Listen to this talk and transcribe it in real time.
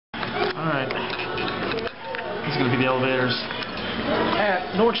These are going to be the elevators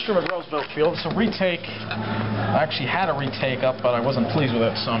at Nordstrom Roosevelt Field. So Retake, I actually had a Retake up, but I wasn't pleased with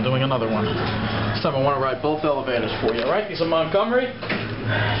it, so I'm doing another one. This time I want to ride both elevators for you, alright? These are Montgomery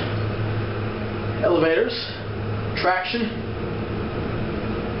elevators, traction.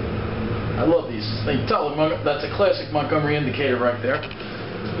 I love these. You can tell that's a classic Montgomery indicator right there.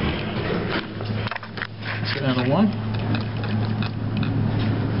 Let's get down to one.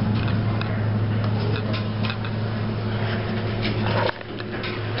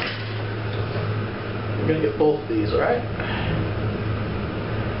 We're going to get both of these, alright?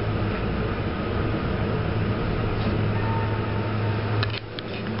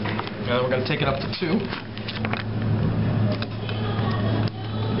 Now we're going to take it up to 2.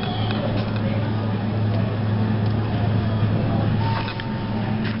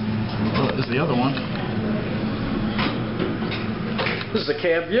 Well, this is the other one. This is a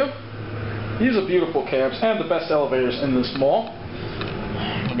cab view. These are beautiful cabs and the best elevators in this mall.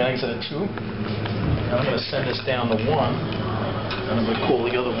 We're going to exit at 2. Now I'm going to send this down to 1, and I'm going to call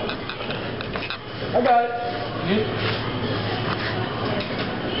the other one. I got it. Okay.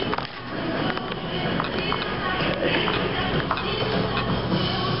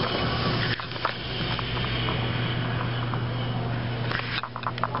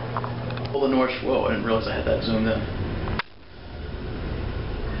 Pull the North. Whoa! I didn't realize I had that zoomed in.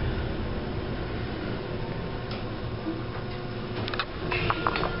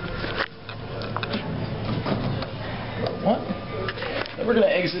 What? Then we're going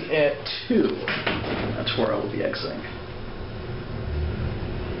to exit at 2. That's where I will be exiting.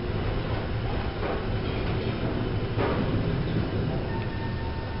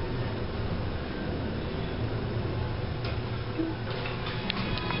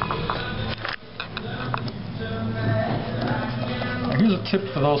 Here's a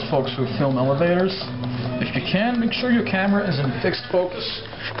tip for those folks who film elevators. If you can, make sure your camera is in fixed focus,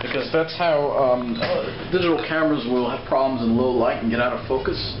 because that's how digital cameras will have problems in low light and get out of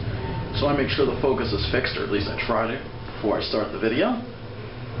focus. So I make sure the focus is fixed, or at least I try to, before I start the video.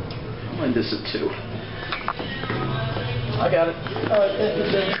 I'll end this at 2. I got it.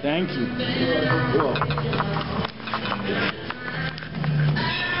 Thank you.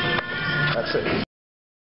 That's it.